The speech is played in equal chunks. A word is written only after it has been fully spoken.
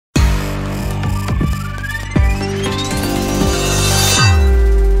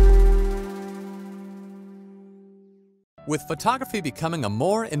With photography becoming a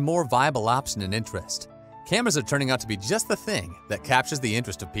more and more viable option and interest, cameras are turning out to be just the thing that captures the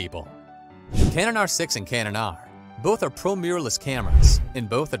interest of people. Canon R6 and Canon R, both are pro mirrorless cameras, and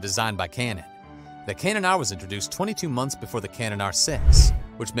both are designed by Canon. The Canon R was introduced 22 months before the Canon R6,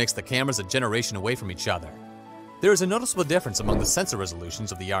 which makes the cameras a generation away from each other. There is a noticeable difference among the sensor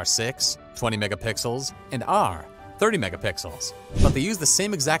resolutions of the R6, 20 megapixels, and R, 30 megapixels, but they use the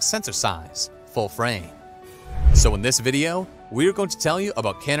same exact sensor size, full frame. So in this video, we're going to tell you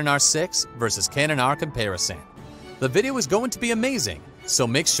about Canon R6 versus Canon R comparison. The video is going to be amazing, so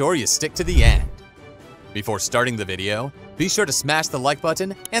make sure you stick to the end. Before starting the video, be sure to smash the like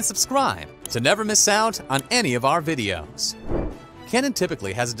button and subscribe to never miss out on any of our videos. Canon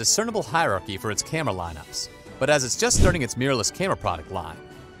typically has a discernible hierarchy for its camera lineups, but as it's just starting its mirrorless camera product line.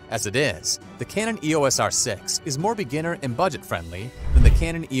 As it is, the Canon EOS R6 is more beginner and budget-friendly than the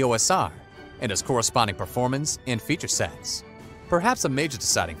Canon EOS R, and has corresponding performance and feature sets. Perhaps a major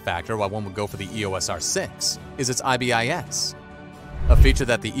deciding factor why one would go for the EOS R6 is its IBIS, a feature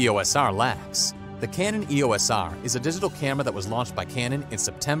that the EOS R lacks. The Canon EOS R is a digital camera that was launched by Canon in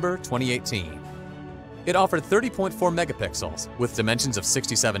September 2018. It offered 30.4 megapixels with dimensions of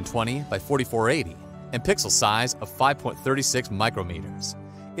 6720 by 4480 and pixel size of 5.36 micrometers.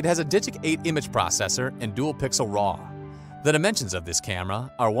 It has a Digic 8 image processor and dual pixel RAW. The dimensions of this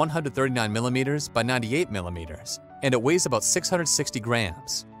camera are 139mm by 98mm, and it weighs about 660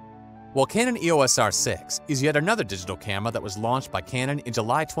 grams. While Canon EOS R6 is yet another digital camera that was launched by Canon in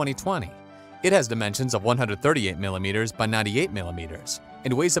July 2020, it has dimensions of 138mm by 98mm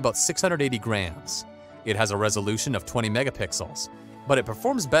and weighs about 680 grams. It has a resolution of 20 megapixels, but it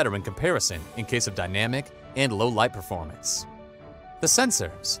performs better in comparison in case of dynamic and low light performance. The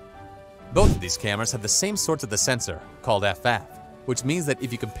sensors. Both of these cameras have the same sorts of the sensor, called FF, which means that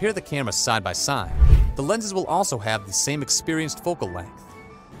if you compare the cameras side by side, the lenses will also have the same experienced focal length.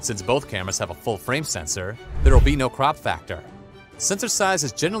 Since both cameras have a full frame sensor, there will be no crop factor. Sensor size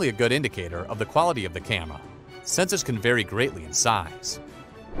is generally a good indicator of the quality of the camera. Sensors can vary greatly in size.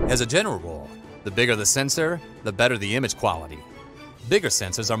 As a general rule, the bigger the sensor, the better the image quality. Bigger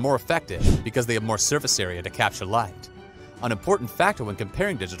sensors are more effective because they have more surface area to capture light. An important factor when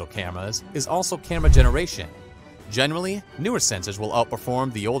comparing digital cameras is also camera generation. Generally, newer sensors will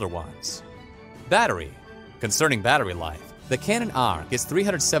outperform the older ones. Battery. Concerning battery life, the Canon R gets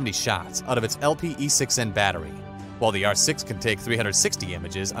 370 shots out of its LP-E6N battery, while the R6 can take 360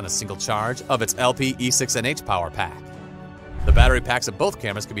 images on a single charge of its LP-E6NH power pack. The battery packs of both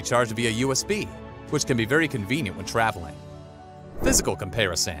cameras can be charged via USB, which can be very convenient when traveling. Physical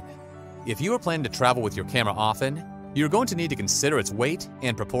comparison. If you are planning to travel with your camera often, you're going to need to consider its weight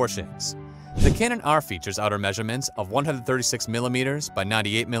and proportions. The Canon R features outer measurements of 136mm by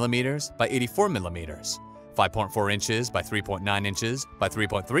 98mm by 84mm, 5.4 inches by 3.9 inches by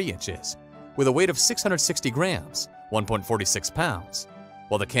 3.3 inches, with a weight of 660 grams, 1.46 pounds,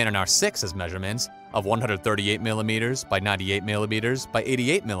 while the Canon R6 has measurements of 138mm by 98mm by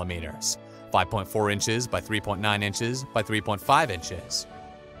 88mm, 5.4 inches by 3.9 inches by 3.5 inches,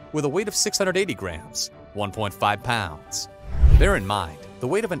 with a weight of 680 grams, 1.5 pounds. Bear in mind, the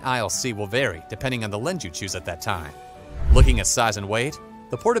weight of an ILC will vary depending on the lens you choose at that time. Looking at size and weight,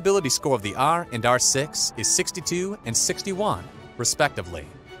 the portability score of the R and R6 is 62 and 61, respectively.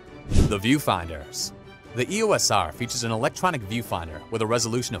 The viewfinders. The EOS R features an electronic viewfinder with a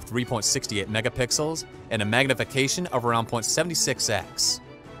resolution of 3.68 megapixels and a magnification of around 0.76x.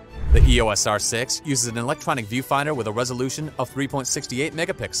 The EOS R6 uses an electronic viewfinder with a resolution of 3.68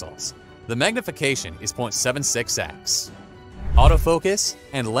 megapixels. The magnification is 0.76x. Autofocus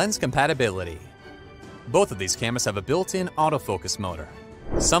and lens compatibility. Both of these cameras have a built-in autofocus motor.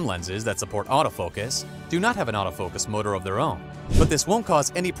 Some lenses that support autofocus do not have an autofocus motor of their own, but this won't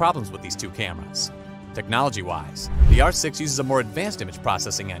cause any problems with these two cameras. Technology-wise, the R6 uses a more advanced image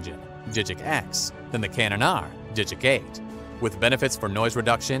processing engine, Digic X, than the Canon R, Digic 8, with benefits for noise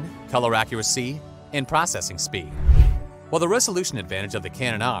reduction, color accuracy, and processing speed. While the resolution advantage of the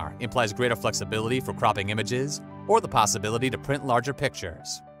Canon R implies greater flexibility for cropping images or the possibility to print larger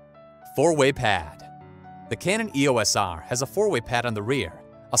pictures. Four-way pad. The Canon EOS R has a four-way pad on the rear,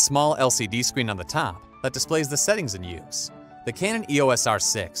 a small LCD screen on the top that displays the settings in use. The Canon EOS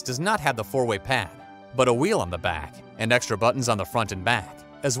R6 does not have the four-way pad, but a wheel on the back and extra buttons on the front and back,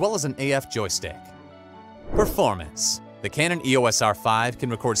 as well as an AF joystick. Performance. The Canon EOS R5 can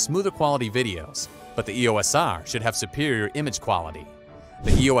record smoother quality videos, but the EOS R should have superior image quality.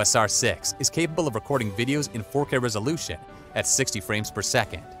 The EOS R6 is capable of recording videos in 4K resolution at 60 frames per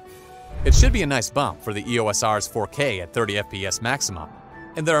second. It should be a nice bump for the EOS R's 4K at 30 FPS maximum,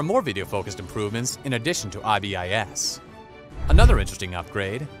 and there are more video-focused improvements in addition to IBIS. Another interesting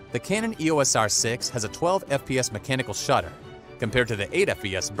upgrade, the Canon EOS R6 has a 12 FPS mechanical shutter, compared to the 8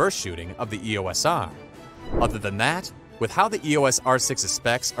 FPS burst shooting of the EOS R. Other than that, with how the EOS R6's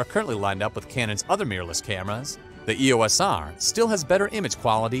specs are currently lined up with Canon's other mirrorless cameras, the EOS R still has better image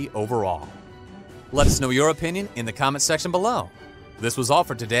quality overall. Let us know your opinion in the comment section below. This was all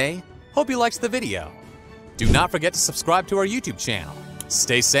for today. Hope you liked the video. Do not forget to subscribe to our YouTube channel.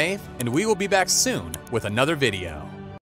 Stay safe, and we will be back soon with another video.